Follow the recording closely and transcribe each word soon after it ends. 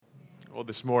Well,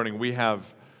 this morning we have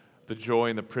the joy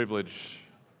and the privilege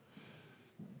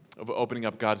of opening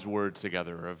up God's Word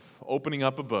together, of opening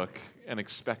up a book and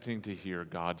expecting to hear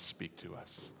God speak to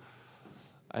us.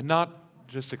 And not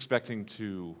just expecting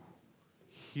to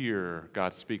hear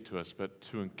God speak to us, but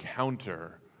to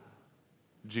encounter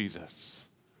Jesus,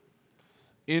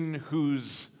 in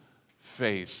whose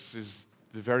face is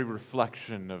the very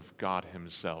reflection of God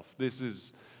Himself. This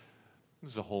is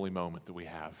a holy moment that we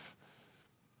have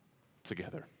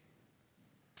together.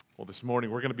 Well, this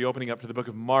morning we're going to be opening up to the book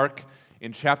of Mark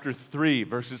in chapter 3,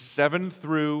 verses 7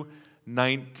 through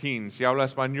 19. Si habla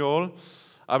español,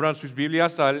 abran sus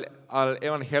Biblias al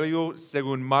Evangelio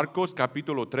según Marcos,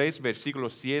 capítulo 3,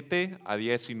 versículos 7 a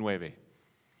 19.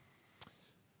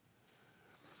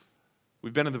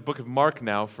 We've been in the book of Mark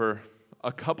now for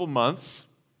a couple months,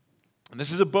 and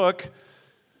this is a book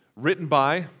written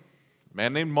by a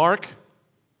man named Mark,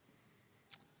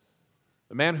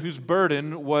 a man whose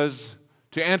burden was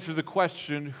to answer the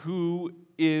question, who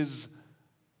is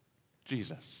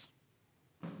Jesus?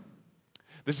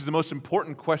 This is the most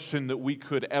important question that we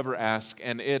could ever ask,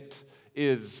 and it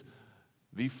is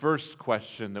the first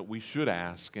question that we should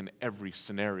ask in every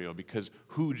scenario, because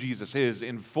who Jesus is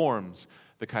informs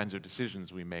the kinds of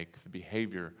decisions we make, the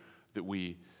behavior that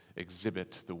we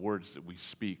exhibit, the words that we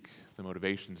speak, the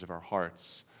motivations of our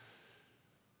hearts.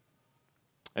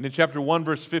 And in chapter 1,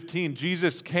 verse 15,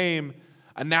 Jesus came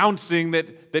announcing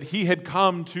that He had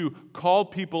come to call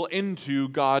people into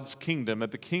God's kingdom,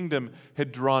 that the kingdom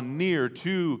had drawn near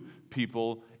to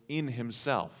people in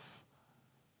Himself.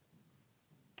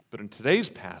 But in today's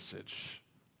passage,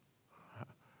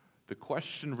 the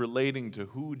question relating to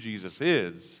who Jesus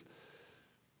is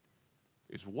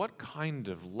what kind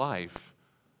of life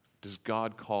does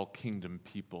God call kingdom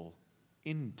people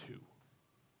into?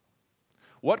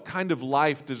 What kind of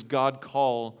life does God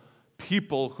call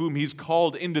people whom He's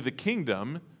called into the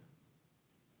kingdom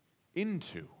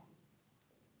into?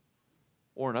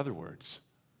 Or in other words,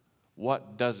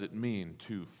 what does it mean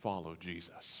to follow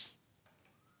Jesus?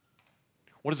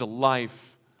 What does a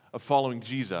life of following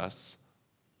Jesus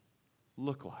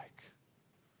look like?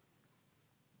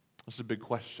 This is a big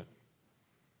question.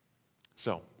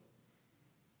 So,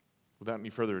 without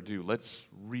any further ado, let's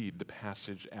read the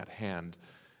passage at hand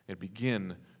and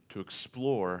begin to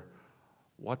explore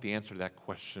what the answer to that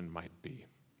question might be.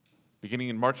 Beginning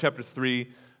in Mark chapter 3,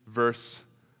 verse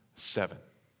 7.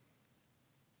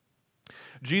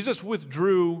 Jesus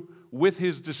withdrew with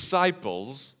His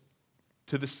disciples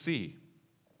to the sea,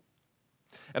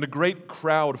 and a great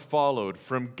crowd followed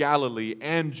from Galilee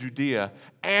and Judea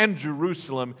and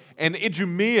Jerusalem and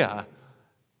Idumea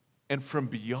and from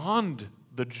beyond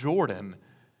the Jordan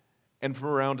and from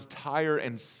around Tyre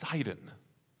and Sidon.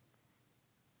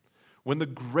 When the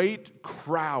great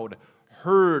crowd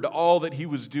heard all that He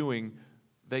was doing,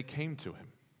 they came to Him.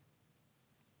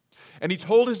 And He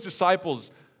told His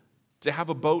disciples to have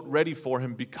a boat ready for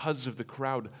Him because of the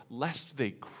crowd, lest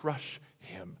they crush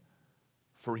Him,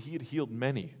 for He had healed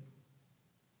many,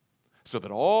 so that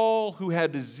all who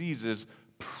had diseases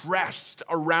pressed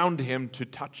around Him to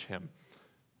touch Him.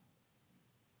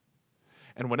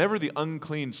 And whenever the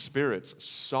unclean spirits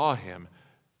saw Him,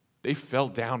 they fell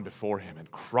down before Him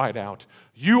and cried out,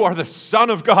 "You are the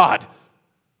Son of God!"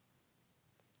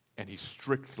 And He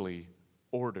strictly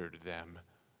ordered them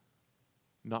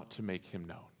not to make Him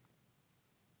known.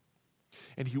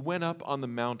 And He went up on the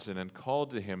mountain and called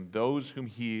to Him those whom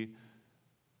He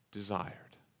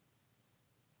desired.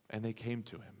 And they came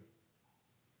to Him.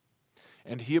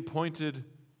 And He appointed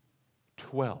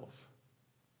 12,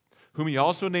 whom He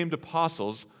also named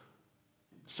apostles,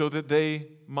 so that they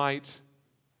might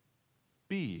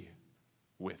be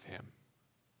with Him,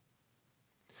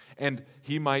 and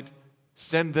He might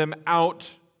send them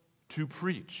out to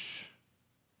preach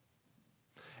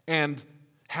and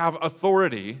have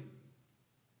authority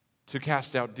to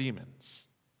cast out demons.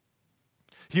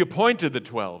 He appointed the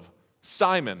 12,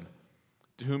 Simon,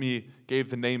 to whom He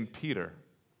gave the name Peter,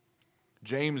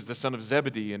 James the son of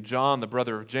Zebedee, and John the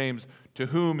brother of James, to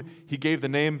whom He gave the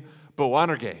name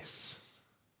Boanerges,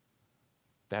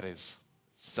 that is,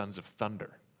 sons of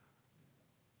thunder.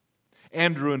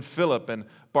 Andrew and Philip and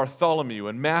Bartholomew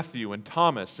and Matthew and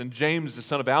Thomas and James the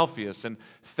son of Alphaeus and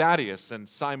Thaddeus and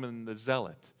Simon the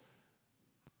Zealot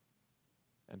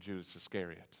and Judas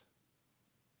Iscariot,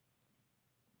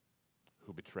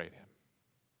 who betrayed Him.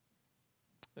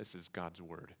 This is God's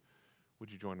word.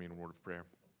 Would you join me in a word of prayer?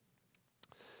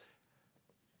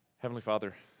 Heavenly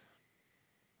Father,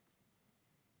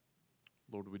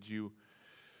 Lord, would You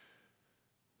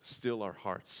still our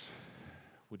hearts?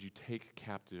 Would You take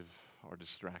captive our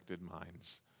distracted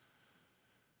minds?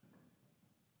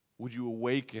 Would you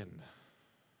awaken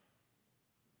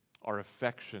our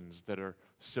affections that are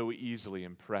so easily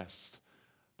impressed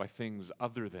by things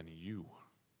other than you?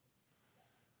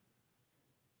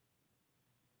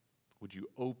 Would you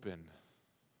open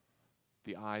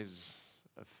the eyes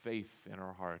of faith in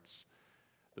our hearts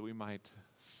that we might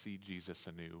see Jesus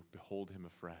anew, behold him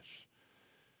afresh,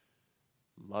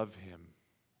 love him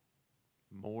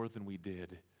more than we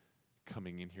did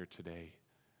coming in here today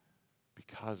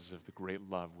because of the great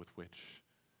love with which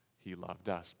he loved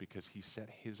us, because he set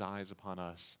his eyes upon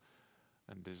us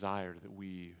and desired that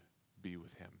we be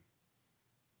with him.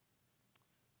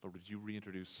 Lord, would you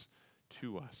reintroduce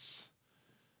to us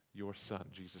your Son,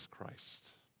 Jesus Christ,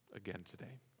 again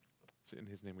today? It's in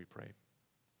his name we pray.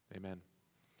 Amen.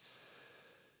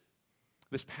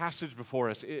 This passage before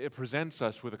us, it presents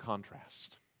us with a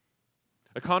contrast.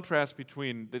 A contrast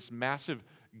between this massive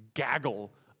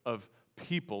gaggle of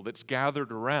people that's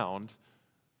gathered around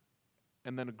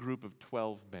and then a group of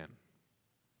 12 men.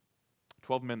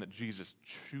 12 men that Jesus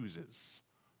chooses.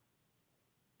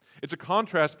 It's a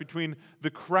contrast between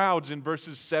the crowds in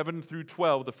verses 7 through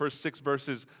 12, the first 6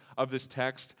 verses of this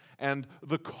text, and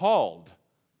the called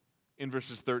in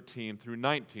verses 13 through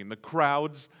 19. The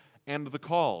crowds and the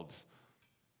called.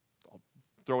 I'll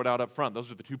throw it out up front. Those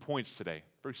are the 2 points today.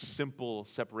 Very simple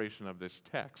separation of this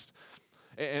text.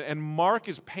 And Mark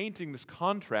is painting this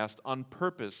contrast on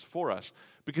purpose for us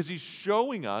because he's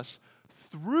showing us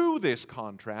through this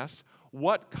contrast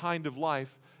what kind of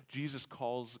life Jesus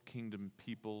calls kingdom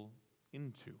people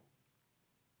into.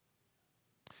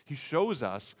 He shows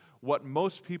us what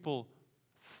most people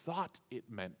thought it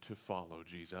meant to follow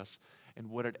Jesus and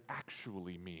what it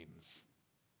actually means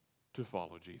to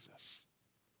follow Jesus.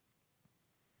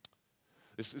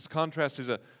 This contrast is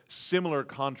a similar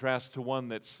contrast to one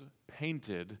that's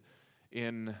painted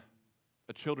in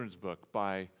a children's book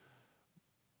by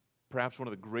perhaps one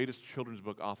of the greatest children's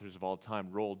book authors of all time,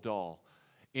 Roald Dahl,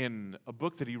 in a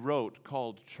book that he wrote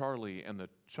called Charlie and the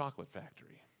Chocolate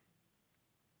Factory.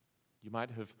 You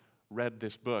might have read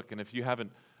this book, and if you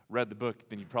haven't read the book,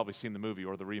 then you've probably seen the movie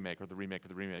or the remake of the remake of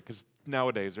the remake, because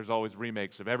nowadays there's always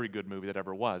remakes of every good movie that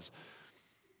ever was.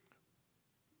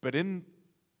 But in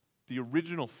the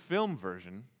original film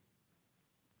version,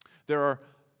 there are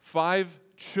 5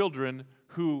 children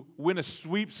who win a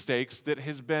sweepstakes that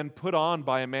has been put on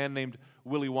by a man named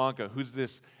Willy Wonka, who's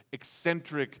this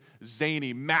eccentric,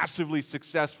 zany, massively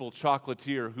successful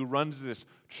chocolatier who runs this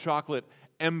chocolate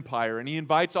empire. And he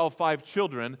invites all 5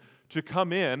 children to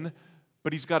come in,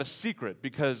 but he's got a secret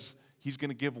because he's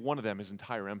going to give one of them his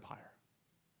entire empire.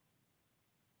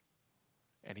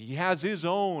 And he has his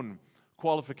own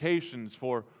qualifications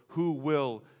for who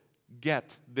will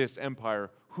get this empire,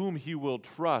 whom he will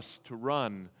trust to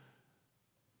run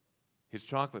his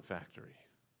chocolate factory.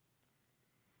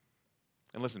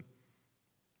 And listen,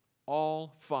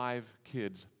 all 5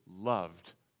 kids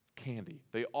loved candy.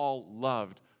 They all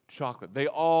loved chocolate. They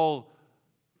all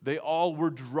were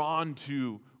drawn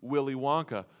to Willy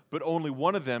Wonka, but only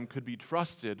one of them could be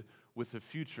trusted with the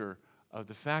future of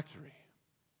the factory.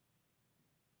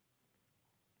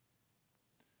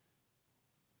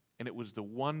 And it was the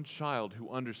one child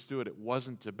who understood it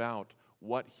wasn't about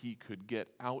what he could get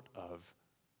out of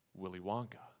Willy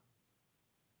Wonka.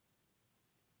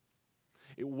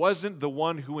 It wasn't the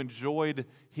one who enjoyed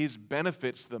his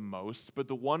benefits the most, but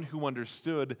the one who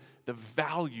understood the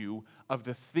value of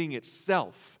the thing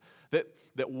itself that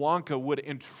Wonka would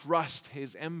entrust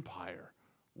his empire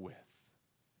with.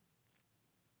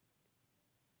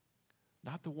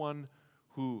 Not the one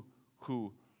who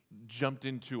jumped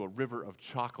into a river of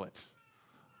chocolate,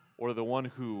 or the one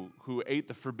who ate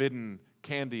the forbidden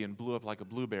candy and blew up like a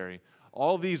blueberry.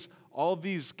 All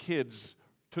these kids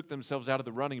took themselves out of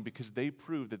the running because they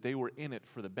proved that they were in it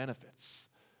for the benefits.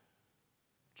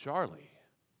 Charlie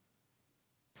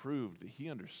proved that he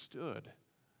understood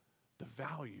the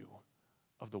value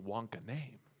of the Wonka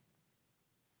name.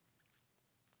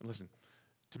 And listen,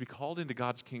 to be called into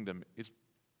God's kingdom is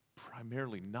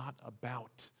primarily not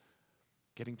about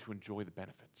getting to enjoy the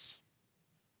benefits.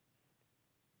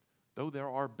 Though there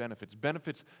are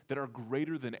benefits that are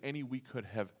greater than any we could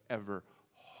have ever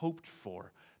hoped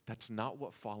for, that's not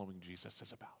what following Jesus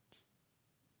is about.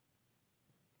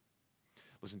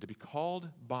 Listen, to be called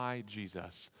by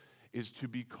Jesus is to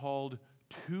be called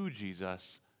to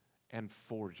Jesus and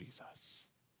for Jesus.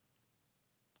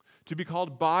 To be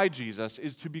called by Jesus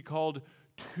is to be called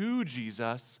to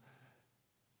Jesus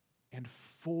and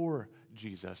for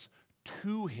Jesus.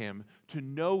 To him, to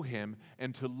know him,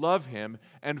 and to love him,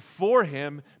 and for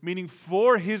him, meaning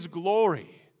for his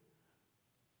glory.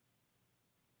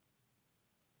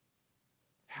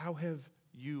 How have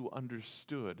you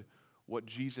understood what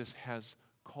Jesus has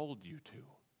called you to?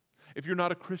 If you're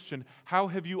not a Christian, how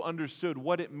have you understood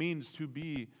what it means to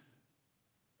be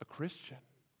a Christian?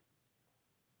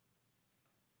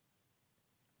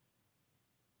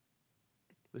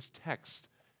 This text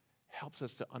helps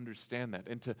us to understand that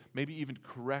and to maybe even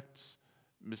correct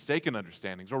mistaken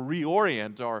understandings or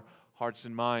reorient our hearts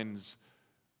and minds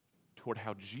toward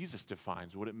how Jesus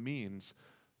defines what it means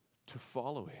to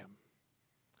follow him.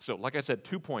 So, like I said,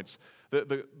 2 points.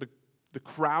 The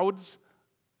crowds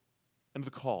and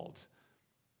the called.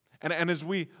 And as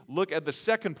we look at the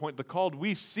second point, the called,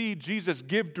 we see Jesus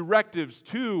give directives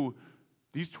to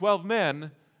these 12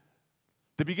 men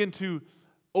that begin to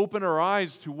open our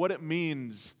eyes to what it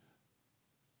means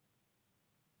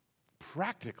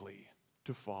practically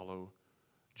to follow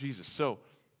Jesus. So,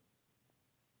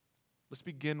 let's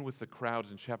begin with the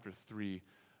crowds in chapter 3,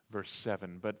 verse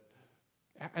 7. But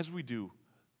as we do,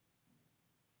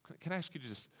 can I ask you to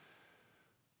just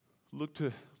look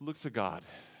to God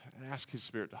and ask his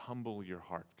Spirit to humble your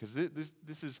heart? Because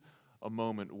this is a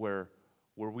moment where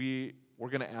we're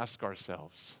going to ask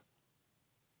ourselves,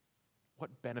 what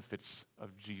benefits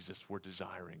of Jesus we're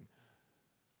desiring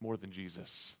more than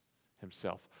Jesus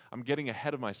himself? I'm getting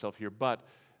ahead of myself here, but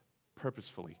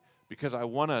purposefully, because I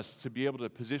want us to be able to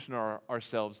position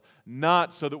ourselves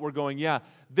not so that we're going, yeah,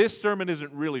 this sermon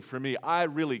isn't really for me. I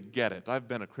really get it. I've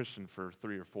been a Christian for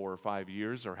 3 or 4 or 5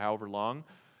 years or however long,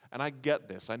 and I get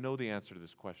this. I know the answer to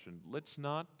this question. Let's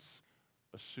not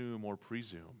assume or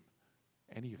presume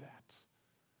any of that.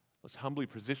 Let's humbly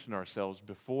position ourselves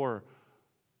before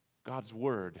God's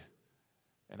Word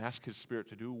and ask his Spirit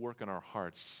to do work in our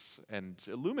hearts and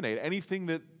illuminate anything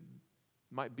that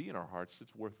might be in our hearts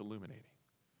that's worth illuminating.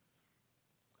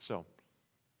 So,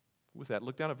 with that,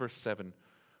 look down at verse 7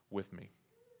 with me.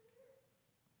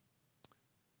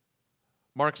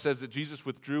 Mark says that Jesus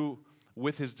withdrew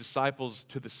with his disciples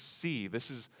to the sea.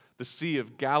 This is the Sea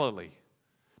of Galilee,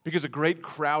 because a great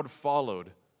crowd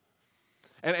followed.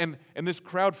 And this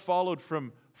crowd followed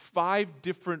from 5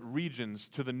 different regions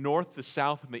to the north, the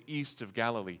south, and the east of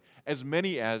Galilee. As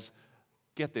many as,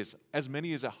 get this, as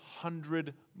many as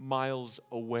 100 miles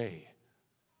away.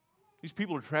 These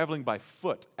people are traveling by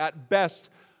foot, at best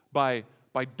by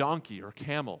donkey or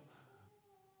camel.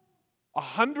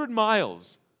 100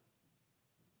 miles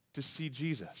to see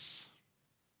Jesus.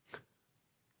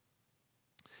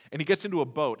 And he gets into a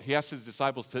boat. He asks his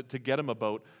disciples to get him a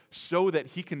boat so that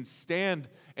he can stand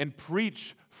and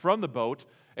preach from the boat.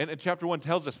 And chapter 1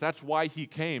 tells us that's why he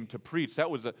came, to preach.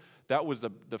 That was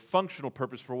the functional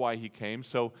purpose for why he came.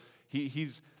 So he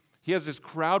has this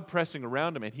crowd pressing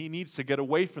around him, and he needs to get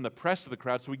away from the press of the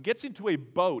crowd. So he gets into a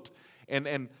boat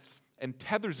and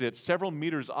tethers it several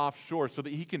meters offshore so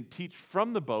that he can teach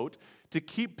from the boat to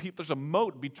keep people. There's a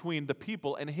moat between the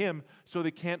people and him so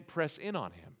they can't press in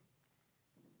on him.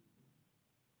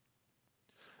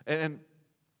 And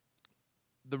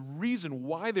the reason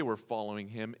why they were following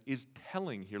him is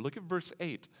telling here. Look at verse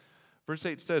 8. Verse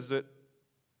 8 says that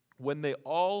when they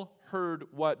all heard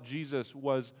what Jesus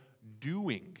was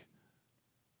doing,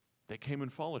 they came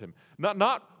and followed him.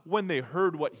 Not when they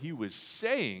heard what he was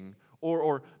saying,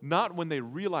 or not when they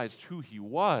realized who he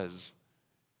was.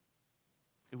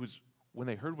 It was when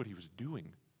they heard what he was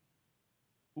doing.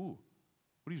 Ooh,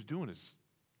 what he was doing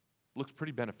looks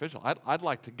pretty beneficial. I'd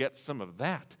like to get some of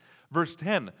that. Verse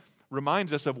 10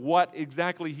 reminds us of what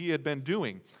exactly he had been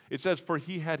doing. It says, for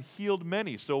he had healed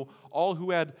many. So all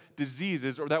who had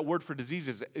diseases, or that word for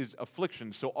diseases is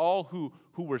affliction. So all who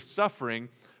were suffering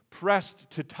pressed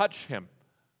to touch him.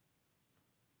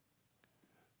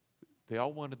 They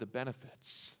all wanted the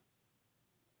benefits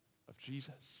of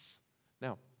Jesus.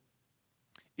 Now,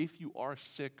 if you are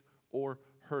sick or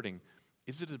hurting,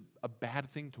 is it a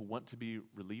bad thing to want to be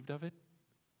relieved of it?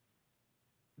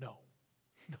 No.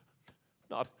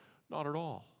 Not at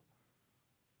all.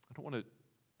 I don't want to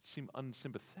seem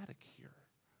unsympathetic here.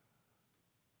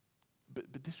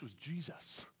 But this was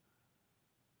Jesus.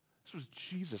 This was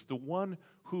Jesus, the one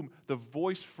whom the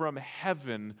voice from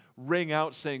heaven rang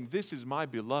out saying, this is my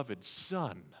beloved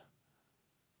Son,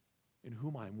 in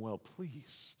whom I am well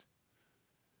pleased.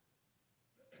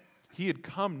 He had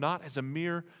come not as a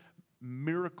mere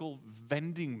miracle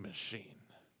vending machine.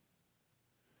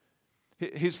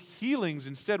 His healings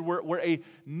instead were a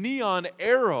neon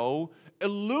arrow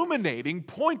illuminating,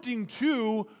 pointing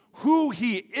to who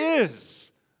he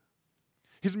is.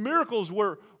 His miracles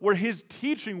were his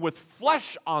teaching with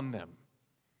flesh on them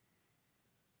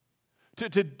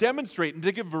to demonstrate and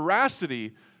to give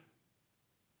veracity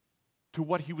to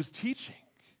what he was teaching.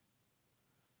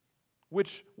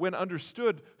 which, when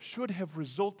understood, should have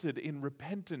resulted in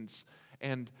repentance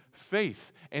and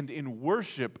faith and in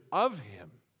worship of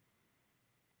him.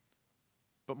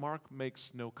 But Mark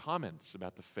makes no comments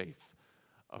about the faith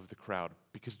of the crowd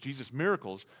because Jesus'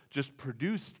 miracles just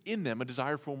produced in them a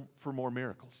desire for more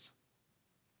miracles.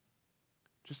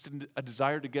 Just a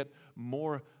desire to get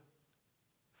more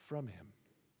from him.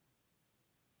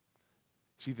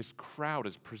 See, this crowd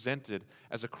is presented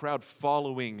as a crowd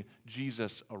following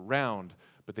Jesus around,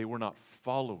 but they were not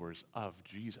followers of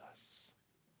Jesus.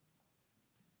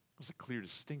 There's a clear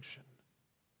distinction.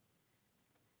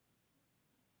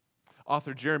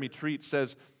 Author Jeremy Treat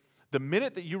says, the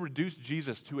minute that you reduce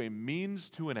Jesus to a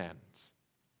means to an end,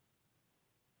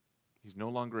 he's no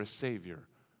longer a savior,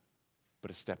 but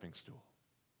a stepping stool.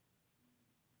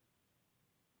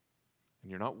 And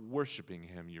you're not worshiping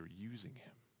him, you're using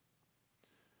him.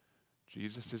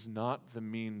 Jesus is not the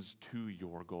means to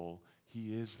your goal,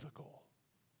 he is the goal.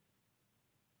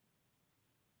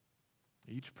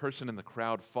 Each person in the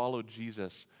crowd followed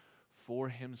Jesus for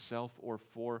himself or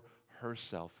for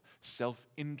herself.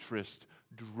 Self-interest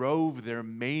drove their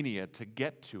mania to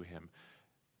get to him.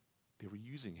 They were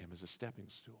using him as a stepping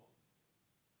stool.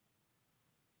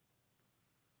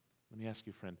 Let me ask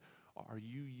you, friend, are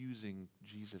you using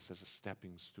Jesus as a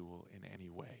stepping stool in any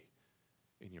way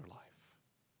in your life?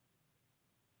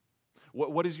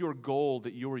 What is your goal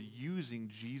that you're using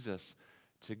Jesus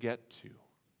to get to?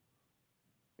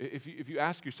 If you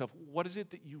ask yourself, what is it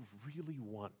that you really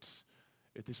want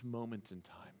at this moment in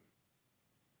time?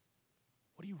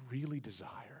 What do you really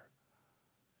desire?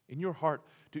 In your heart,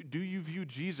 do you view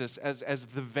Jesus as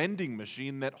the vending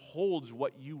machine that holds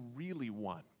what you really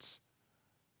want?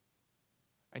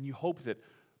 And you hope that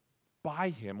by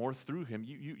him or through him,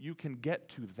 you can get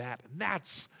to that. And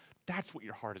that's what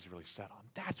your heart is really set on.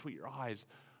 That's what your eyes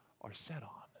are set on.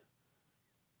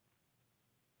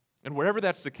 And wherever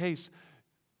that's the case,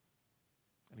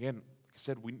 and again, like I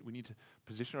said, we need to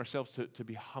position ourselves to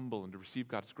be humble and to receive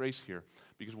God's grace here.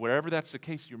 Because wherever that's the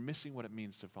case, you're missing what it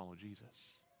means to follow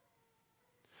Jesus.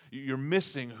 You're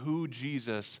missing who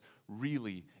Jesus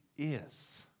really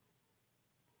is.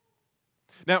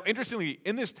 Now, interestingly,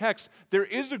 in this text, there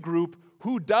is a group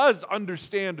who does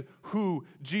understand who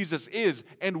Jesus is,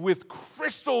 and with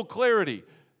crystal clarity,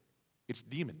 it's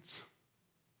demons.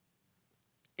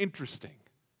 Interesting.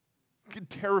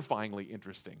 Terrifyingly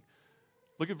interesting.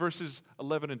 Look at verses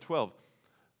 11 and 12.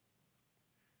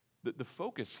 The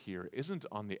focus here isn't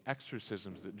on the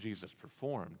exorcisms that Jesus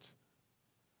performed,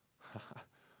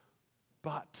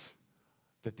 but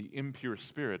that the impure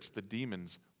spirits, the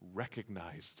demons,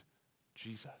 recognized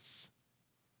Jesus.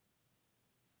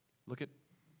 Look at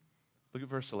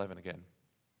verse 11 again.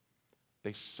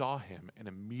 They saw him and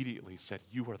immediately said,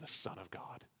 "You are the Son of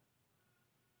God."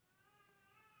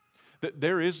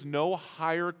 There is no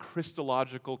higher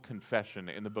Christological confession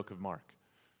in the book of Mark.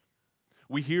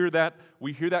 We hear that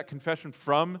confession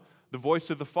from the voice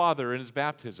of the Father in his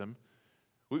baptism.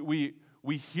 We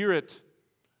hear it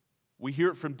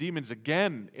from demons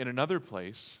again in another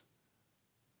place.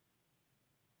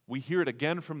 We hear it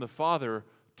again from the Father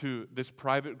to this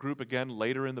private group again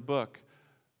later in the book.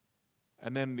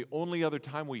 And then the only other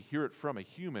time we hear it from a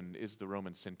human is the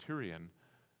Roman centurion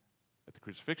at the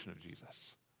crucifixion of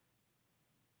Jesus.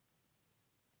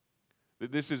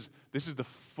 This is the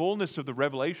fullness of the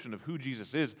revelation of who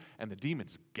Jesus is, and the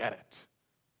demons get it.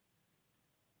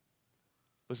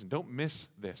 Listen, don't miss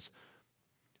this.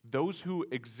 Those who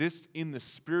exist in the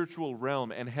spiritual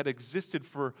realm and had existed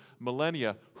for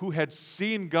millennia, who had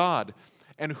seen God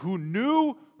and who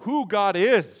knew who God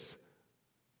is,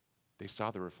 they saw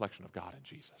the reflection of God in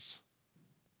Jesus.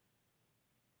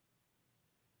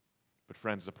 But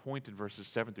friends, the point in verses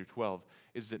 7 through 12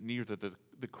 is that neither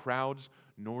the crowds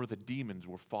nor the demons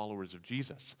were followers of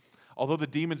Jesus. Although the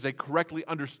demons, they correctly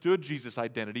understood Jesus'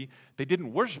 identity, they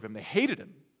didn't worship him, they hated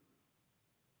him.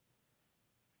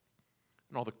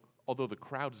 And although the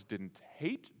crowds didn't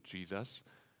hate Jesus,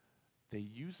 they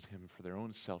used him for their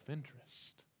own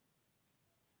self-interest.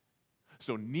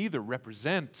 So neither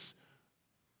represent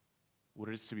what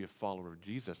it is to be a follower of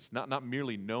Jesus, not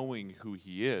merely knowing who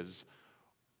he is,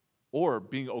 or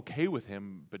being okay with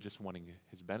him, but just wanting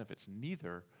his benefits.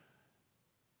 Neither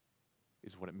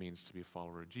is what it means to be a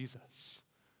follower of Jesus.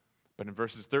 But in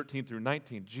verses 13 through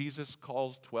 19, Jesus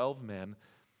calls 12 men,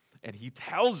 and he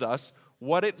tells us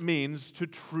what it means to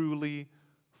truly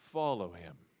follow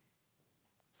him.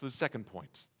 So the second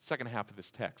point, second half of this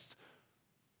text,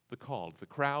 the called, the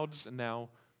crowds, and now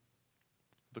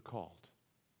the called.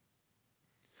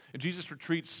 And Jesus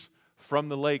retreats from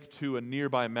the lake to a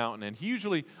nearby mountain, and he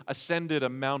usually ascended a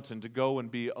mountain to go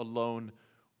and be alone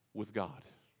with God.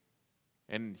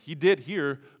 And he did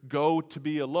here go to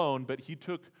be alone, but he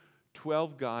took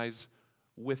 12 guys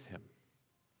with him.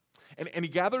 And he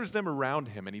gathers them around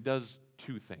him, and he does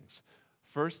two things.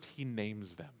 First, he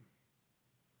names them.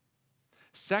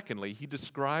 Secondly, he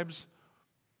describes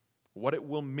what it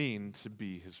will mean to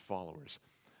be his followers.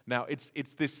 Now,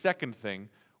 it's this second thing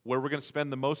where we're going to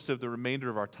spend the most of the remainder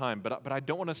of our time, but I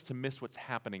don't want us to miss what's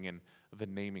happening in the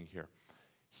naming here.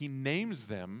 He names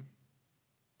them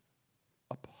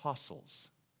apostles.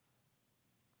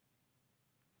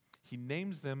 He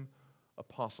names them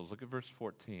apostles. Look at verse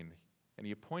 14. And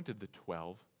he appointed the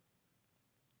 12,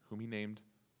 whom he named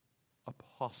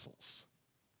apostles.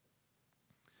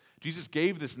 Jesus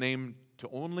gave this name to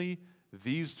only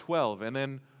these 12, and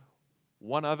then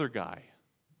one other guy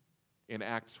in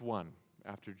Acts 1,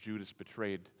 after Judas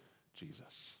betrayed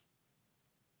Jesus.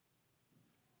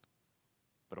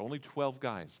 But only 12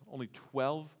 guys, only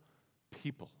 12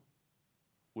 people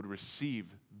would receive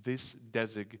this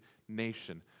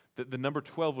designation. The number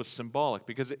 12 was symbolic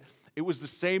because it was the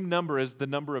same number as the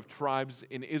number of tribes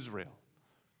in Israel.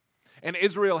 And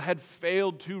Israel had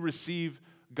failed to receive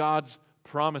God's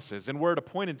promises. And we're at a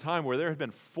point in time where there had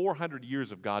been 400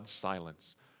 years of God's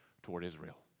silence toward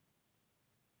Israel.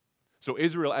 So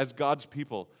Israel, as God's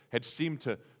people, had seemed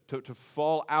to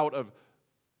fall out of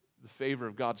the favor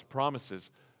of God's promises.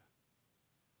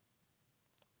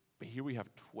 But here we have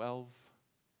 12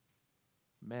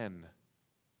 men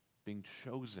being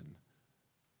chosen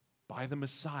by the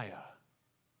Messiah,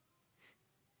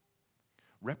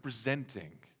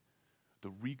 representing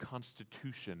the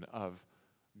reconstitution of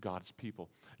God's people.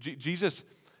 Jesus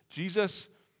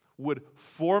would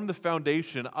form the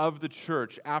foundation of the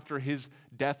church after his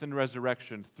death and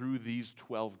resurrection through these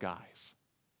 12 guys.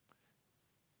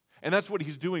 And that's what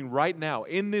he's doing right now,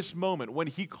 in this moment. When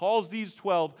he calls these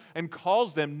 12 and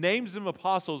calls them, names them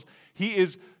apostles, he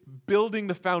is building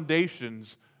the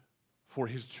foundations for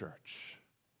his church.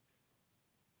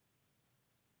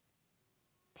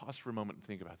 Pause for a moment and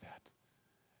think about that.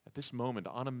 At this moment,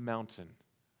 on a mountain,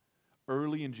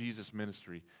 early in Jesus'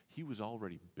 ministry, he was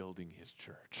already building his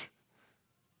church.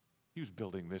 He was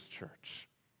building this church.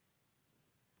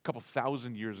 A couple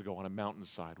thousand years ago on a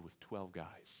mountainside with 12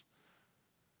 guys,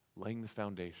 laying the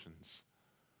foundations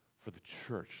for the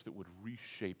church that would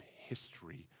reshape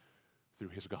history through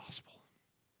his gospel.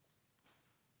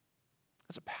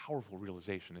 That's a powerful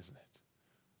realization, isn't it?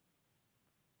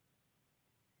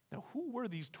 Now, who were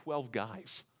these 12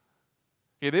 guys?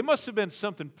 Yeah, they must have been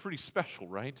something pretty special,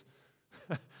 right?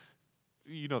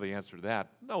 You know the answer to that.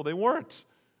 No, they weren't.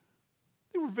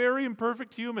 They were very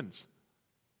imperfect humans,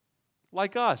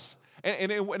 like us.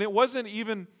 And it wasn't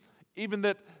even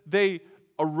that they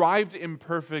arrived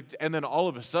imperfect and then all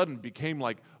of a sudden became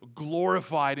like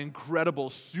glorified, incredible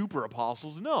super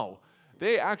apostles. No,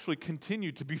 they actually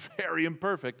continued to be very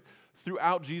imperfect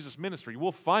throughout Jesus' ministry.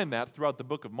 We'll find that throughout the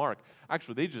book of Mark.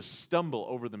 Actually, they just stumble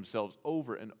over themselves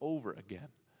over and over again.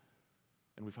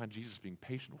 And we find Jesus being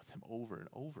patient with them over and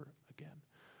over again.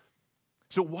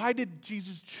 So why did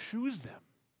Jesus choose them?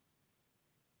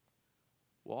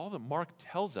 Well, all that Mark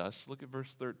tells us, look at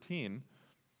verse 13,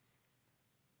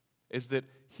 is that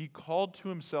he called to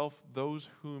himself those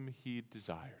whom he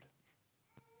desired.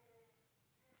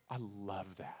 I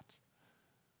love that.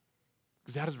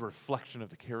 Because that is a reflection of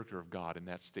the character of God in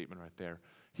that statement right there.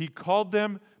 He called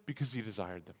them because he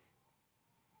desired them.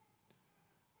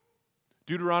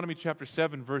 Deuteronomy chapter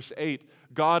 7, verse 8,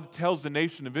 God tells the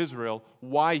nation of Israel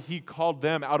why he called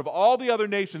them out of all the other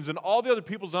nations and all the other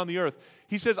peoples on the earth.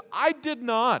 He says, I did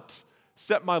not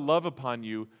set my love upon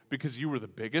you because you were the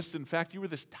biggest. In fact, you were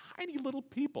this tiny little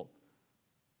people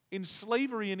in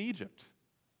slavery in Egypt.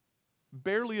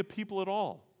 Barely a people at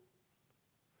all.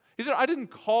 He said, I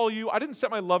didn't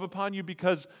set my love upon you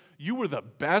because you were the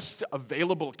best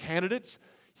available candidates.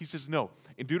 He says, no.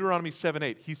 In Deuteronomy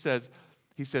 7:8, he says,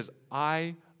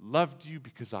 I loved you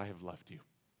because I have loved you.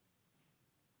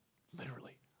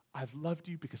 Literally, I've loved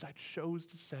you because I chose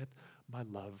to set my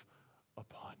love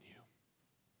upon you.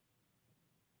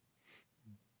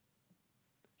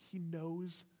 He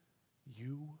knows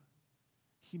you.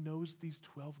 He knows these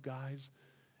 12 guys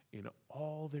in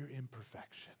all their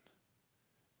imperfection,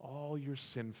 all your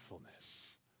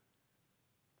sinfulness.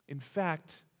 In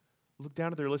fact, look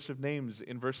down at their list of names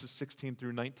in verses 16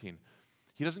 through 19.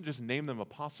 He doesn't just name them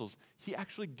apostles, he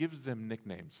actually gives them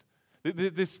nicknames.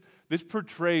 This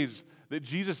portrays that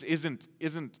Jesus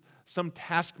isn't some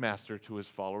taskmaster to his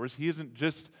followers. He isn't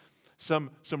just some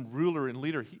ruler and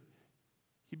leader.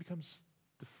 He becomes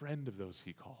the friend of those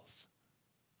he calls.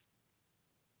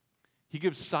 He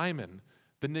gives Simon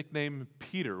the nickname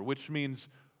Peter, which means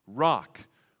rock,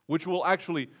 which will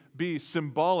actually be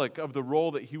symbolic of the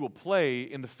role that he will play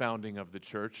in the founding of the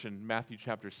church in Matthew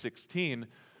chapter 16.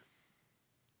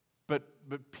 But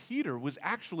Peter was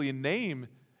actually a name,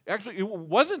 actually, it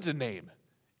wasn't a name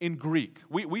in Greek.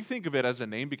 We think of it as a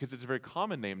name because it's a very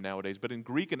common name nowadays, but in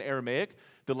Greek and Aramaic,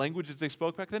 the languages they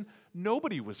spoke back then,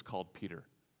 nobody was called Peter.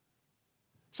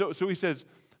 So he says,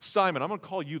 Simon, I'm going to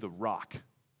call you the rock.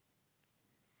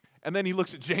 And then he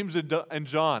looks at James and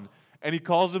John, and he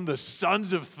calls them the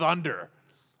sons of thunder,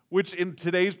 which in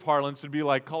today's parlance would be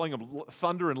like calling them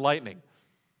thunder and lightning.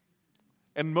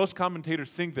 And most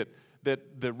commentators think that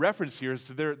the reference here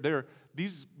is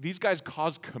these guys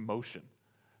cause commotion.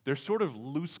 They're sort of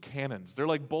loose cannons. They're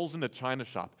like bulls in a china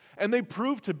shop. And they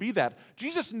prove to be that.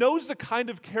 Jesus knows the kind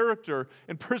of character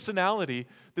and personality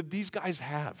that these guys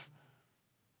have.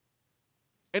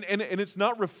 And it's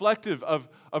not reflective of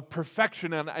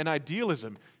perfection and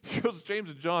idealism. He goes, James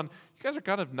and John, you guys are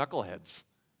kind of knuckleheads.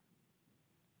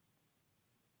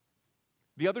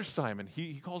 The other Simon,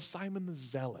 he calls Simon the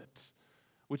Zealot,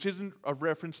 which isn't a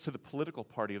reference to the political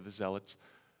party of the Zealots,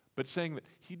 but saying that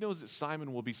he knows that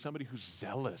Simon will be somebody who's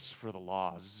zealous for the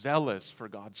law, zealous for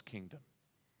God's kingdom.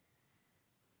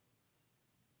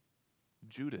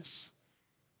 Judas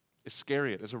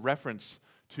Iscariot is a reference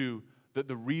to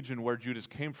the region where Judas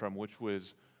came from, which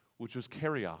was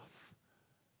Kerioth,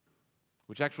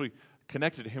 which actually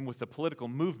connected him with the political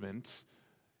movement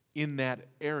in that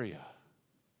area,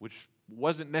 which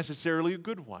wasn't necessarily a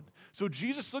good one. So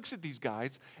Jesus looks at these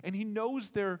guys, and he knows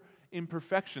their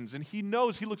imperfections, and he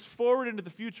looks forward into the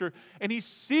future, and he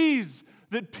sees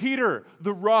that Peter,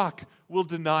 the rock, will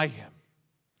deny him.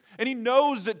 And he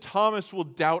knows that Thomas will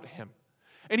doubt him.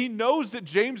 And he knows that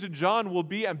James and John will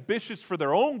be ambitious for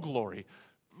their own glory,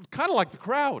 kind of like the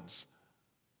crowds.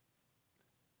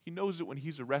 He knows that when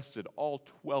he's arrested, all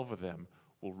 12 of them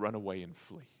will run away and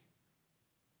flee.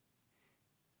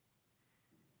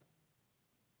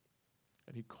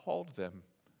 And he called them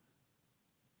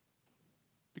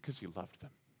because he loved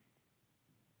them,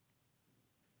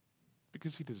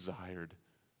 because he desired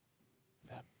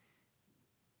them.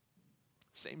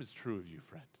 Same is true of you,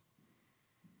 friend.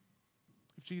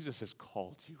 If Jesus has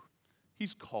called you,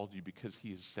 he's called you because he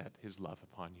has set his love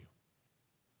upon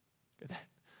you.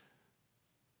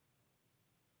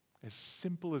 As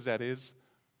simple as that is,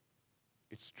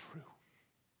 it's true.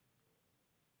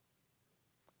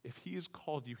 If he has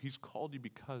called you, he's called you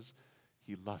because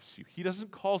he loves you. He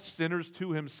doesn't call sinners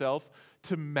to himself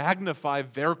to magnify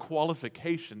their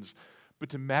qualifications, but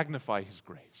to magnify his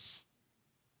grace.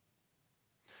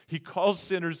 He calls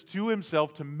sinners to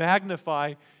himself to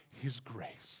magnify his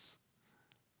grace.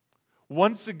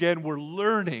 Once again, we're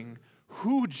learning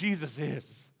who Jesus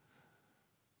is.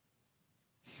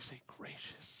 He's a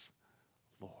gracious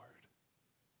Lord.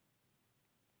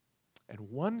 And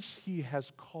once he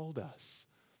has called us,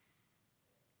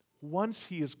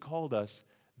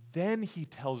 then he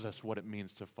tells us what it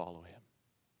means to follow him.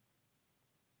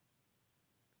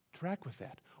 Track with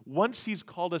that. Once he's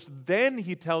called us, then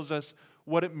he tells us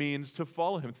what it means to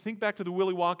follow him. Think back to the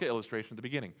Willy Wonka illustration at the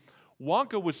beginning.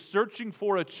 Wonka was searching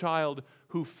for a child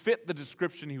who fit the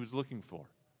description he was looking for.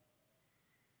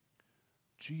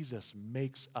 Jesus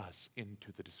makes us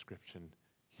into the description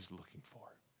he's looking for.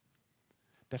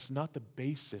 That's not the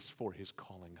basis for his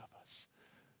calling of us.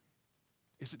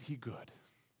 Isn't he good?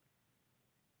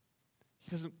 He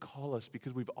doesn't call us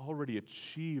because we've already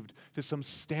achieved to some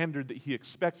standard that he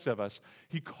expects of us.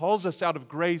 He calls us out of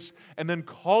grace and then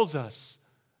calls us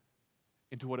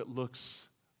into what it looks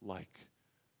like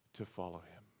to follow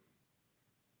him.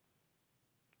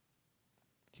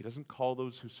 He doesn't call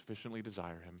those who sufficiently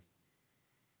desire him.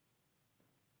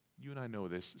 You and I know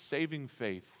this. Saving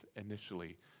faith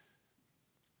initially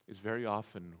is very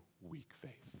often weak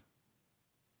faith,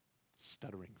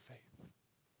 stuttering faith.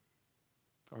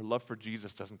 Our love for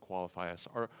Jesus doesn't qualify us.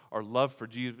 Our love for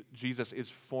Jesus is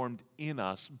formed in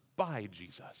us by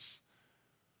Jesus.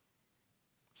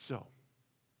 So,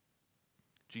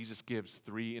 Jesus gives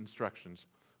 3 instructions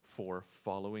for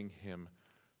following him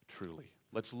truly.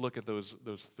 Let's look at those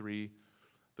three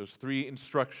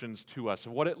instructions to us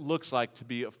of what it looks like to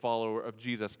be a follower of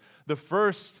Jesus. The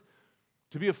first,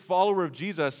 to be a follower of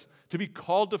Jesus, to be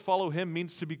called to follow him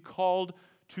means to be called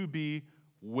to be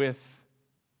with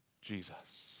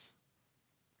Jesus.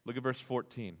 Look at verse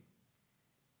 14.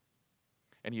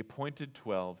 And he appointed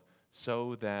 12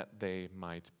 so that they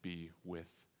might be with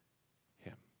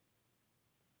him.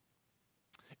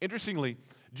 Interestingly,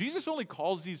 Jesus only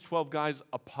calls these 12 guys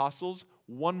apostles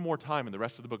one more time in the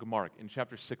rest of the book of Mark, in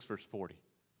chapter 6, verse 40.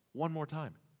 One more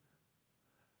time.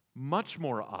 Much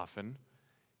more often,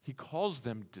 he calls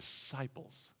them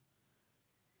disciples.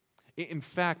 In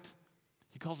fact,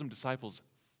 he calls them disciples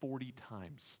 40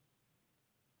 times.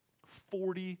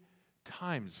 40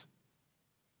 times.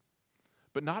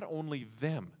 But not only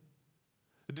them.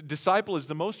 Disciple is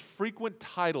the most frequent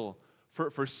title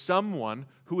for someone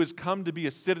who has come to be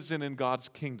a citizen in God's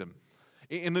kingdom.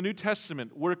 In the New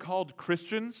Testament, we're called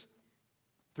Christians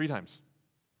 3 times.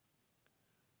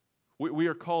 We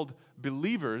are called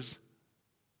believers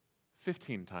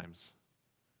 15 times.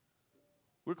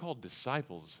 We're called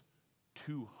disciples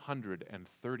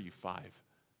 235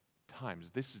 times.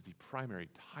 This is the primary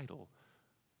title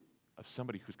of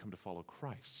somebody who's come to follow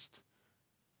Christ.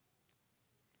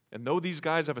 And though these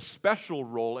guys have a special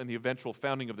role in the eventual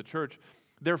founding of the church,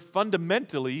 they're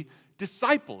fundamentally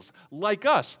disciples like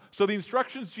us. So the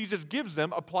instructions Jesus gives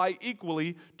them apply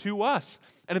equally to us.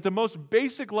 And at the most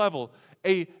basic level,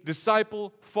 a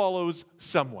disciple follows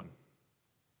someone.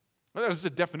 Well, that is the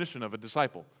definition of a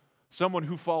disciple. Someone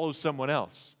who follows someone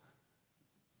else.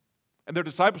 And their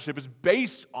discipleship is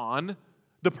based on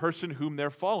the person whom they're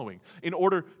following in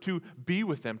order to be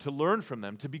with them, to learn from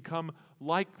them, to become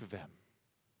like them.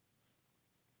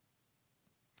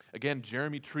 Again,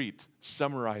 Jeremy Treat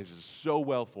summarizes so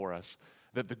well for us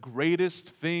that the greatest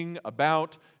thing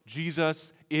about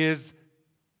Jesus is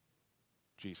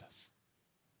Jesus.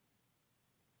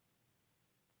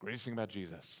 Greatest thing about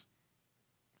Jesus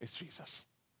is Jesus.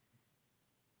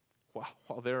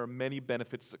 While there are many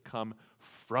benefits that come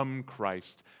from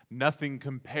Christ, nothing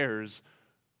compares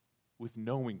with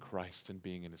knowing Christ and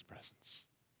being in His presence.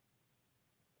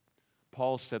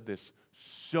 Paul said this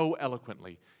so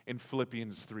eloquently in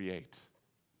Philippians 3:8.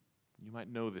 You might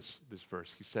know this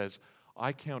verse. He says,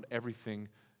 I count everything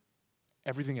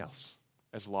else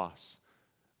as loss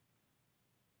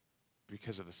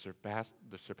because of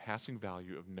the surpassing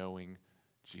value of knowing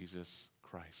Jesus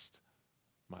Christ,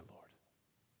 my Lord.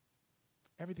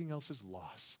 Everything else is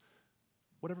loss.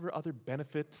 Whatever other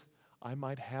benefit I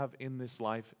might have in this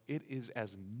life, it is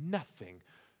as nothing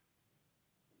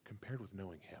compared with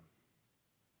knowing Him.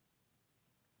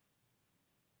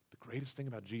 The greatest thing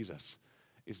about Jesus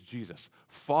is Jesus.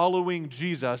 Following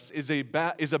Jesus is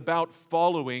about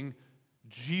following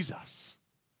Jesus.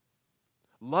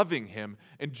 Loving Him,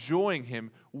 enjoying Him,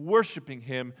 worshiping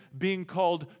Him, being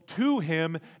called to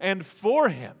Him and for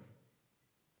Him.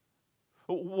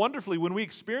 Wonderfully, when we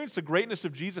experience the greatness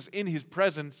of Jesus in His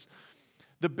presence,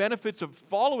 the benefits of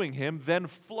following Him then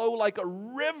flow like a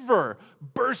river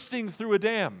bursting through a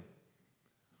dam.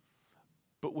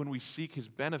 But when we seek His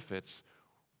benefits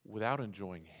without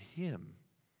enjoying Him,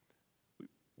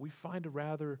 we find a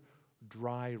rather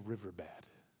dry riverbed.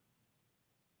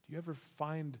 Do you ever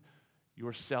find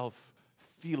yourself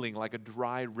feeling like a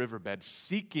dry riverbed,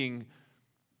 seeking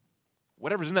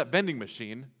whatever's in that vending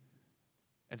machine,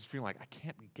 and just feeling like, I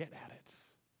can't get at it?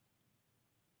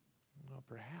 Well,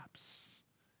 perhaps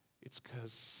it's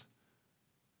because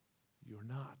you're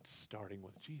not starting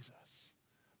with Jesus.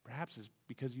 Perhaps it's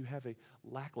because you have a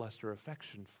lackluster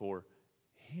affection for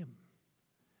Him.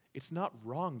 It's not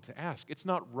wrong to ask. It's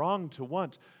not wrong to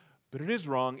want. But it is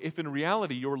wrong if in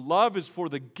reality your love is for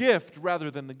the gift rather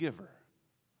than the giver.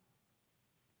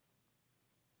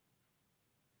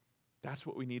 That's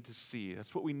what we need to see.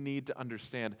 That's what we need to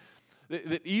understand.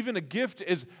 That even a gift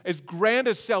as grand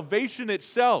as salvation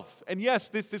itself, and yes,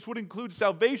 this would include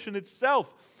salvation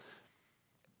itself.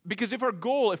 Because if our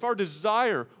goal, if our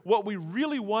desire, what we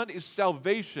really want is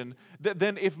salvation,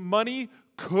 then if money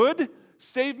could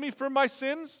save me from my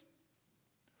sins,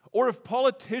 or if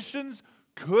politicians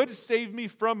could save me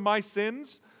from my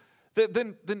sins,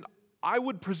 then I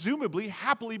would presumably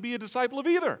happily be a disciple of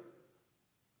either.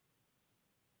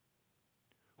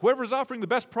 Whoever's offering the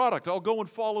best product, I'll go and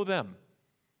follow them.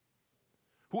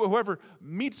 Whoever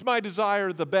meets my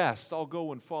desire the best, I'll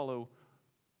go and follow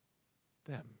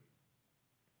them.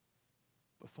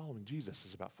 But following Jesus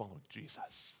is about following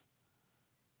Jesus.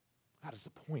 That is the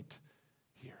point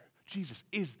here. Jesus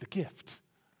is the gift.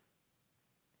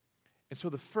 And so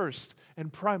the first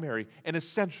and primary and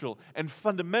essential and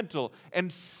fundamental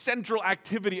and central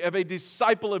activity of a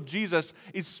disciple of Jesus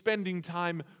is spending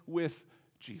time with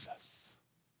Jesus.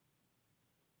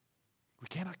 We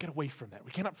cannot get away from that.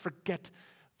 We cannot forget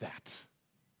that.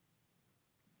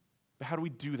 But how do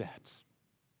we do that?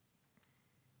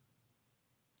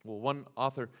 Well, one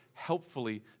author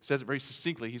helpfully says it very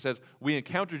succinctly. He says, we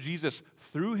encounter Jesus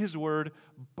through His Word,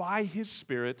 by His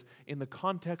Spirit, in the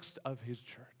context of His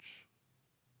church.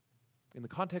 In the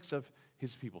context of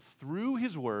His people. Through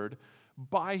His Word,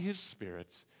 by His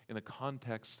Spirit, in the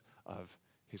context of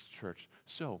His church.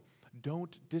 So,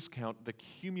 don't discount the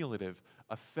cumulative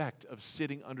effect of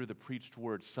sitting under the preached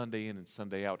word Sunday in and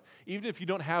Sunday out. Even if you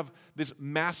don't have this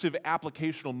massive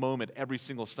applicational moment every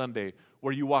single Sunday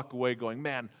where you walk away going,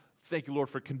 man, thank you, Lord,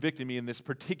 for convicting me in this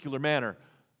particular manner.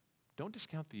 Don't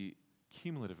discount the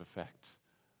cumulative effect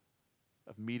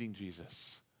of meeting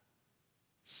Jesus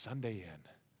Sunday in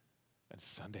and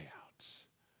Sunday out.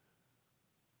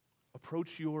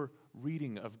 Approach your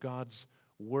reading of God's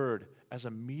Word as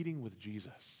a meeting with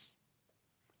Jesus.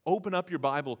 Open up your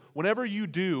Bible. Whenever you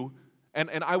do, and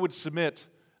I would submit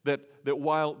that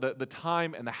while the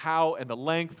time and the how and the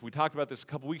length, we talked about this a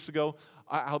couple weeks ago,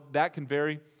 how that can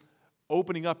vary,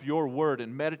 opening up your Word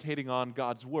and meditating on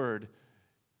God's Word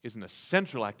is an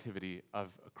essential activity of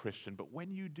a Christian. But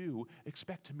when you do,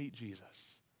 expect to meet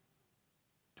Jesus,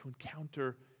 to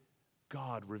encounter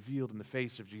God revealed in the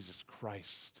face of Jesus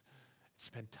Christ.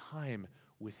 Spend time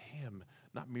with Him,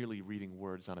 not merely reading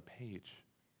words on a page.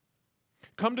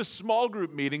 Come to small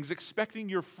group meetings expecting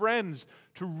your friends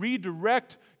to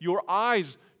redirect your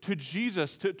eyes to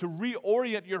Jesus, to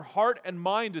reorient your heart and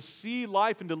mind to see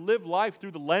life and to live life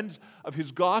through the lens of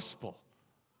His gospel.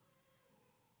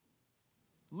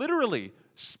 Literally,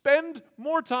 spend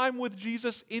more time with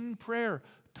Jesus in prayer.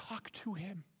 Talk to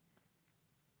Him.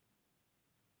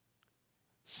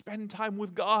 Spend time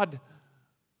with God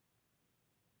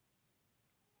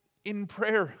in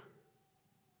prayer.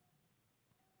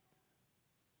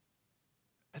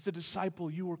 As a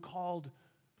disciple, you were called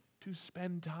to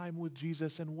spend time with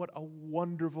Jesus, and what a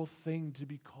wonderful thing to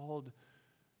be called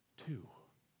to.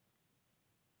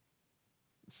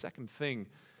 The second thing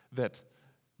that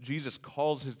Jesus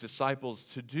calls His disciples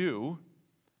to do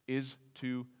is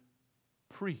to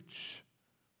preach.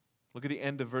 Look at the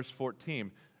end of verse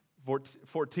 14,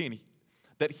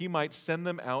 that He might send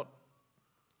them out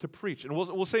to preach. And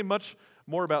we'll say much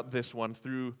more about this one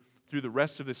through the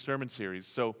rest of this sermon series.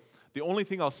 So the only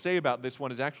thing I'll say about this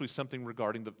one is actually something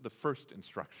regarding the first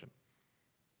instruction.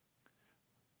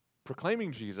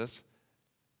 Proclaiming Jesus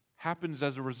happens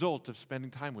as a result of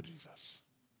spending time with Jesus.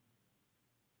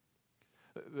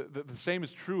 The same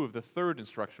is true of the third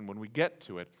instruction when we get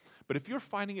to it. But if you're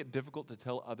finding it difficult to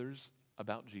tell others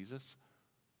about Jesus,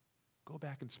 go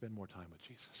back and spend more time with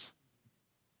Jesus.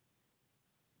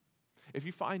 If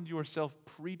you find yourself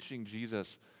preaching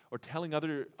Jesus or telling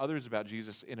others about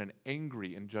Jesus in an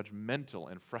angry and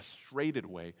judgmental and frustrated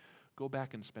way, go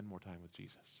back and spend more time with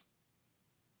Jesus.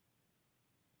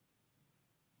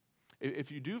 If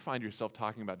you do find yourself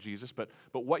talking about Jesus, but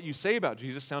what you say about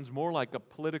Jesus sounds more like a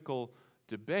political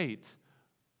debate,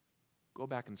 go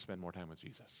back and spend more time with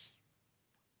Jesus.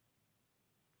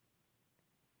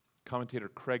 Commentator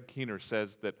Craig Keener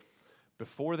says that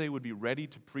before they would be ready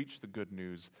to preach the good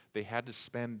news, they had to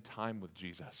spend time with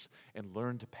Jesus and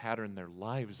learn to pattern their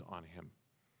lives on Him.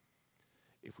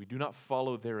 If we do not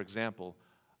follow their example,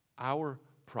 our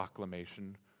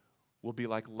proclamation will be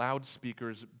like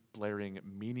loudspeakers blaring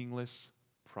meaningless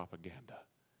propaganda.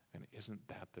 And isn't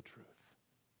that the truth?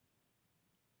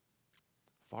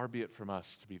 Far be it from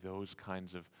us to be those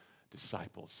kinds of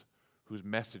disciples whose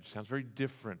message sounds very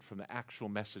different from the actual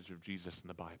message of Jesus in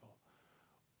the Bible.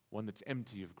 One that's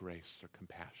empty of grace or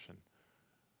compassion.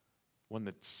 One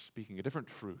that's speaking a different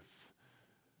truth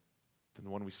than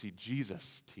the one we see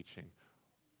Jesus teaching,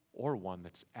 or one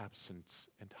that's absent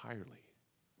entirely.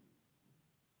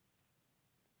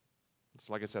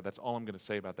 So like I said, that's all I'm going to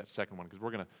say about that second one, because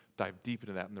we're going to dive deep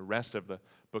into that in the rest of the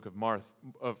book of Mark.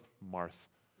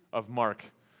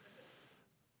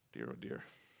 Dear, oh dear.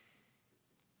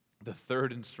 The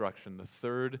third instruction, the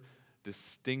third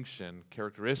distinction,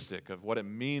 characteristic of what it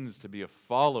means to be a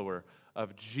follower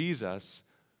of Jesus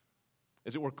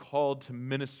is that we're called to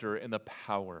minister in the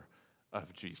power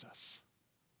of Jesus.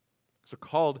 So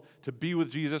called to be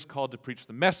with Jesus, called to preach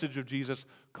the message of Jesus,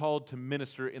 called to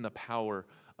minister in the power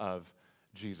of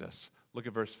Jesus. Look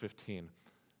at verse 15.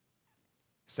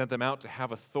 Sent them out to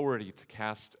have authority to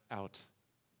cast out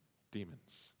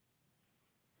demons.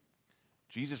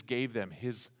 Jesus gave them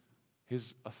His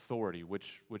authority,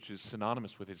 which is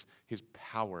synonymous with his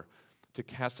power to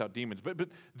cast out demons. But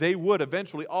they would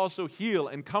eventually also heal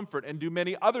and comfort and do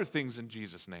many other things in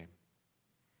Jesus' name.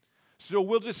 So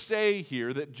we'll just say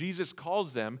here that Jesus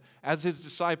calls them, as His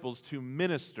disciples, to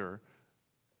minister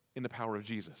in the power of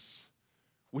Jesus,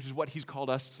 which is what He's called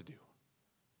us to do.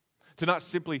 To not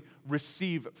simply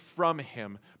receive from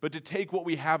Him, but to take what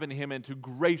we have in Him and to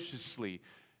graciously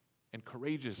and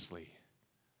courageously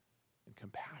and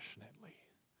compassionately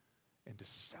and to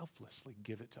selflessly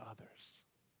give it to others.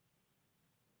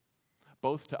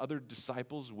 Both to other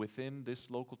disciples within this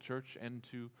local church and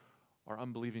to our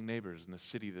unbelieving neighbors in the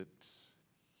city that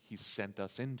He sent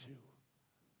us into.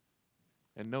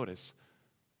 And notice,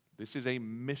 this is a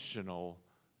missional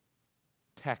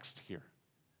text here.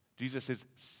 Jesus is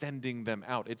sending them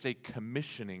out. It's a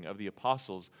commissioning of the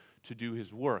apostles to do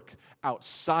his work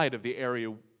outside of the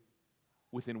area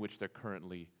within which they're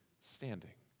currently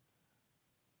standing.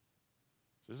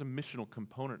 So there's a missional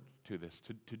component to this,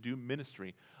 to do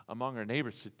ministry among our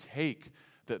neighbors, to take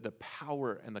the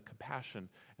power and the compassion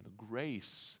and the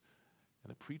grace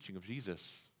and the preaching of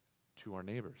Jesus to our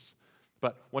neighbors.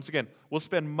 But once again, we'll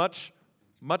spend much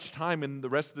time in the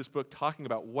rest of this book talking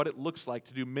about what it looks like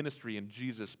to do ministry in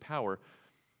Jesus' power.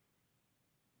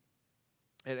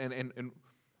 And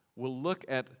we'll look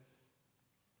at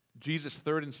Jesus'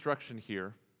 third instruction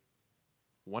here,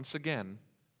 once again,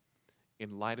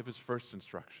 in light of his first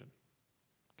instruction.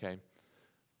 Okay?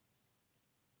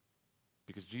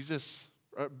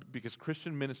 Because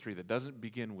Christian ministry that doesn't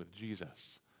begin with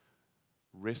Jesus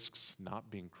risks not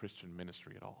being Christian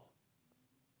ministry at all.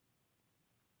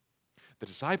 The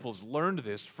disciples learned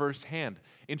this firsthand.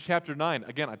 In chapter 9,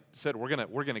 again, I said we're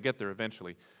gonna get there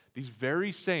eventually. These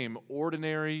very same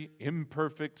ordinary,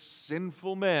 imperfect,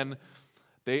 sinful men,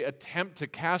 they attempt to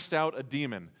cast out a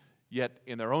demon, yet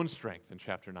in their own strength in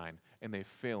chapter 9, and they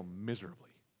fail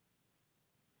miserably.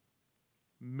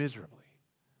 Miserably.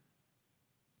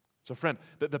 So friend,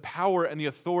 the power and the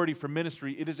authority for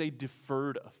ministry, it is a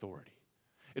deferred authority.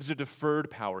 It's a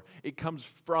deferred power. It comes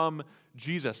from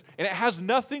Jesus. And it has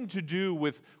nothing to do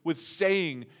with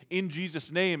saying in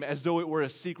Jesus' name as though it were a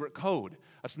secret code.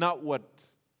 That's not what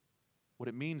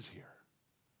it means here.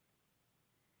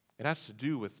 It has to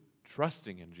do with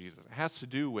trusting in Jesus. It has to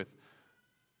do with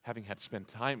having had spent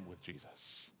time with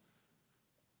Jesus.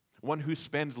 One who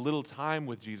spends little time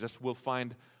with Jesus will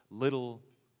find little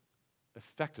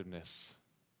effectiveness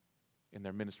in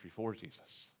their ministry for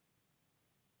Jesus.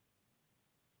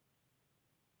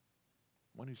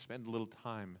 One who spends little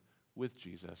time with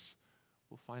Jesus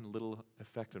will find little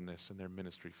effectiveness in their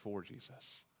ministry for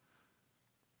Jesus.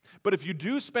 But if you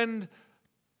do spend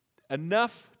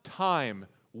enough time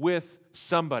with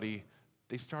somebody,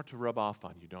 they start to rub off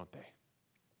on you, don't they?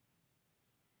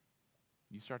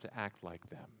 You start to act like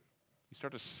them. You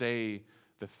start to say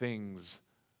the things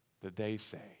that they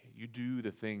say. You do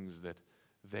the things that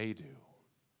they do.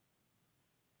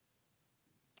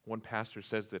 One pastor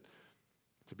says that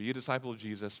to be a disciple of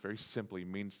Jesus, very simply,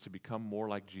 means to become more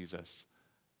like Jesus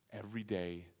every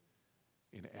day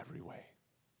in every way.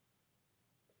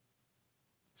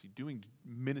 See, doing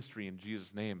ministry in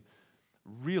Jesus' name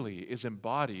really is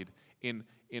embodied in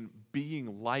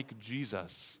being like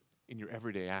Jesus in your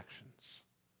everyday actions.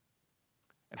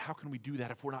 And how can we do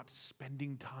that if we're not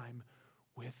spending time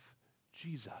with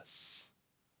Jesus?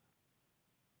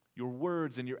 Your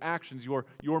words and your actions,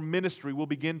 your ministry will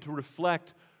begin to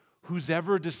reflect whose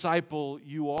ever disciple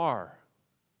you are.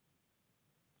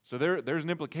 So there's an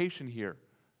implication here.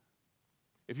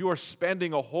 If you are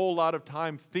spending a whole lot of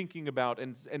time thinking about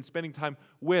and spending time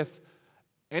with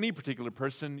any particular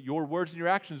person, your words and your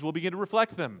actions will begin to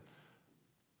reflect them.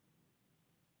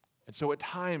 And so at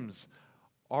times,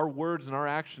 our words and our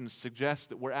actions suggest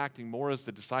that we're acting more as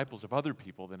the disciples of other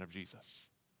people than of Jesus.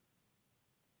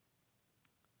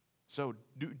 So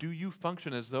do you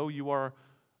function as though you are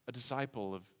a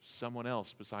disciple of someone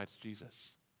else besides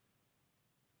Jesus?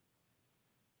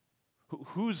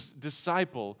 Whose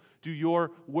disciple do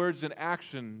your words and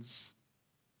actions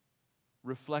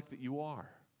reflect that you are?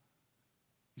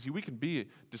 You see, we can be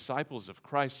disciples of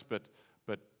Christ, but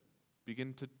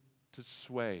begin to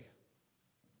sway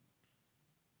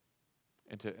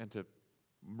and to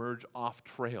merge off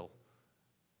trail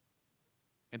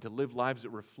and to live lives that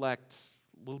reflect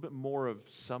a little bit more of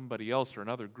somebody else or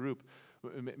another group.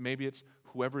 Maybe it's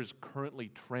whoever is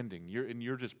currently trending,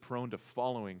 you're just prone to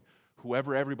following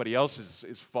whoever everybody else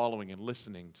is following and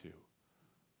listening to.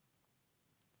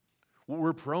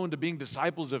 We're prone to being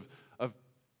disciples of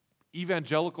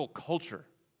evangelical culture,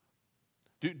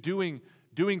 doing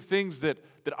things that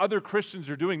other Christians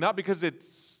are doing, not because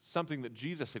it's something that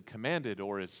Jesus had commanded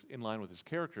or is in line with his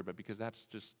character, but because that's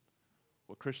just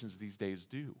what Christians these days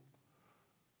do.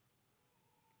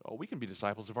 Oh, we can be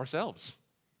disciples of ourselves,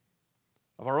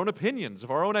 of our own opinions,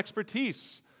 of our own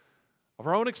expertise, of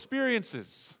our own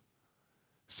experiences,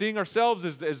 seeing ourselves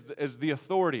as the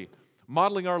authority,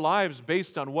 modeling our lives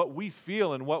based on what we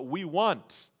feel and what we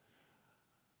want.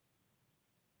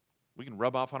 We can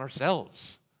rub off on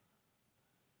ourselves.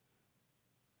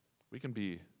 We can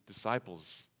be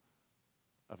disciples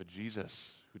of a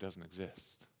Jesus who doesn't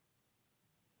exist.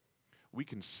 We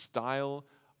can style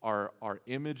our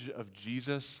image of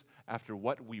Jesus after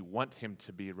what we want him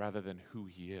to be rather than who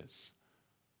he is.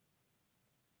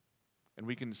 And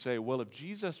we can say, well, if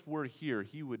Jesus were here,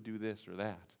 he would do this or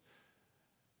that.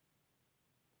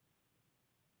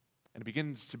 And it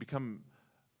begins to become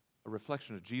a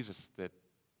reflection of Jesus that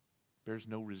bears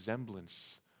no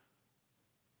resemblance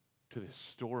to the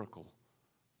historical,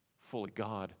 fully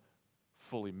God,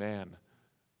 fully man,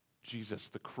 Jesus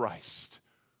the Christ,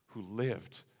 who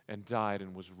lived and died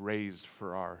and was raised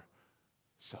for our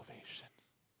salvation.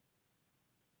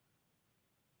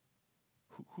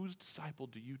 Whose disciple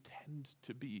do you tend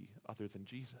to be other than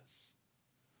Jesus?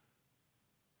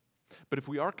 But if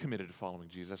we are committed to following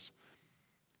Jesus,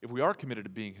 if we are committed to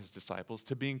being his disciples,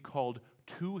 to being called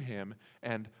to him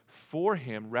and for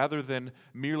him, rather than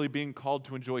merely being called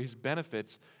to enjoy his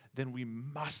benefits, then we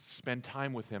must spend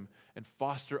time with him and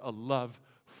foster a love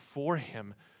for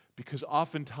him. Because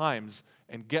oftentimes,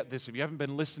 and get this, if you haven't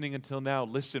been listening until now,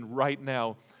 listen right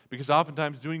now, because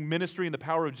oftentimes doing ministry in the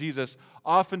power of Jesus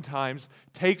oftentimes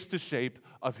takes the shape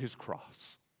of his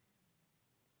cross.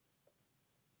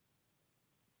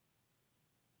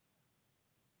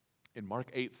 In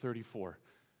Mark 8:34,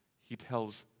 he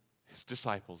tells his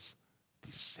disciples,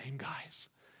 these same guys,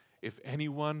 if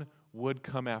anyone would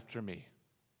come after me,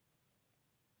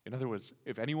 in other words,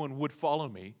 if anyone would follow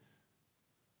me,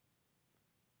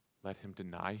 let him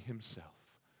deny himself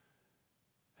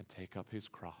and take up his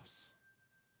cross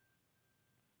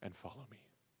and follow me.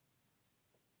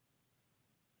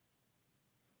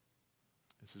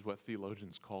 This is what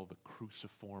theologians call the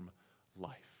cruciform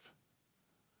life.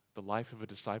 The life of a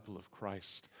disciple of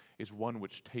Christ is one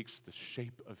which takes the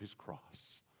shape of his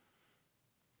cross.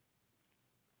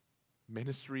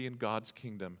 Ministry in God's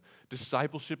kingdom,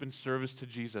 discipleship and service to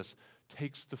Jesus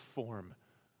takes the form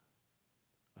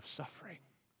of suffering,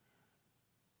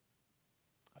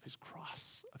 of his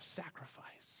cross, of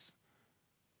sacrifice.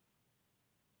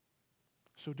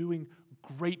 So doing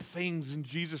great things in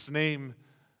Jesus' name,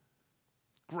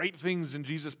 great things in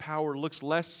Jesus' power looks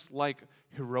less like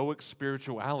heroic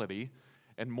spirituality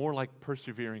and more like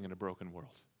persevering in a broken world.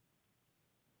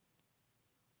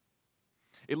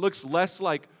 It looks less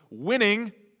like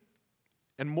winning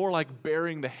and more like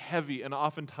bearing the heavy and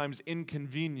oftentimes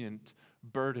inconvenient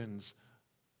burdens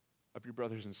of your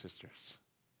brothers and sisters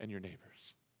and your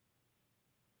neighbors.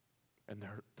 And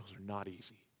those are not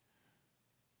easy.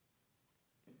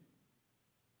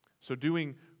 So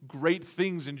doing great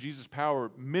things in Jesus'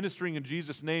 power, ministering in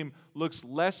Jesus' name, looks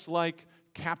less like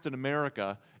Captain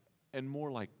America and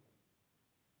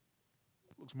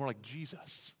looks more like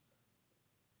Jesus,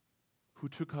 who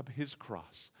took up his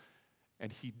cross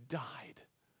and he died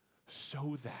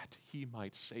so that he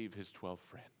might save his 12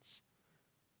 friends.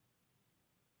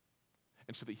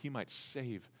 And so that he might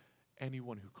save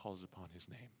anyone who calls upon his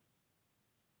name.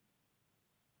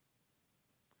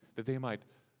 That they might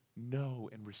know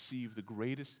and receive the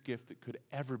greatest gift that could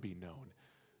ever be known,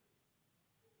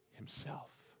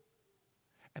 himself.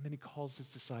 And then he calls his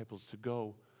disciples to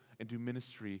go and do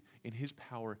ministry in his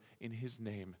power, in his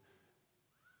name,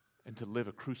 and to live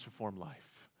a cruciform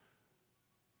life,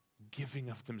 giving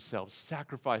of themselves,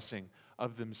 sacrificing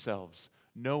of themselves,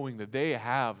 knowing that they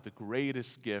have the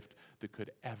greatest gift that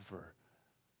could ever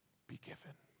be given.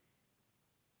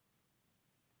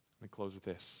 Let me close with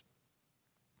this.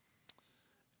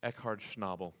 Eckhard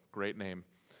Schnabel, great name,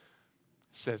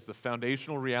 says the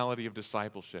foundational reality of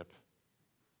discipleship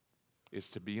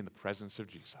is to be in the presence of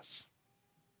Jesus,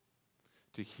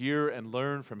 to hear and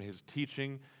learn from his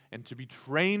teaching, and to be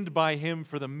trained by him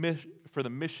for the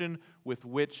mission with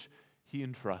which he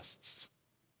entrusts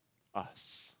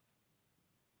us.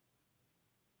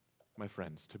 My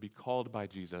friends, to be called by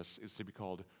Jesus is to be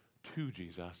called to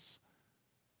Jesus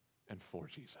and for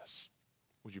Jesus.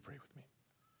 Would you pray with me?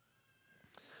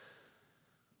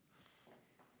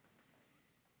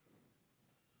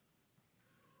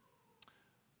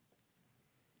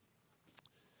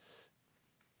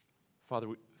 Father,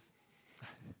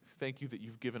 thank you that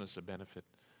you've given us a benefit.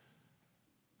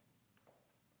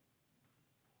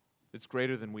 It's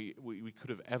greater than we could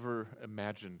have ever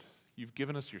imagined. You've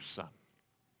given us your Son.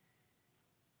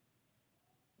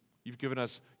 You've given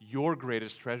us your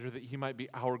greatest treasure that he might be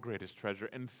our greatest treasure.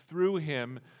 And through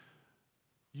him,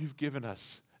 you've given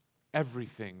us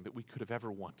everything that we could have ever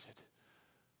wanted.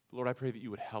 Lord, I pray that you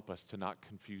would help us to not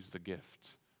confuse the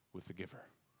gift with the giver.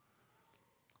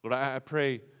 Lord, I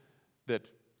pray that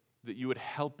you would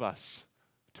help us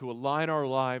to align our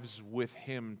lives with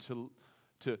him,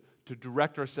 to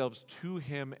direct ourselves to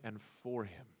him and for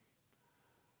him.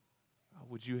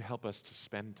 Would you help us to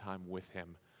spend time with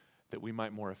him, that we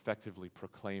might more effectively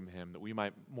proclaim him, that we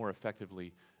might more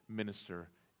effectively minister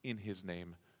in his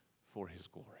name for his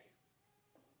glory.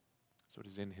 So it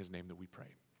is in his name that we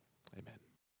pray. Amen.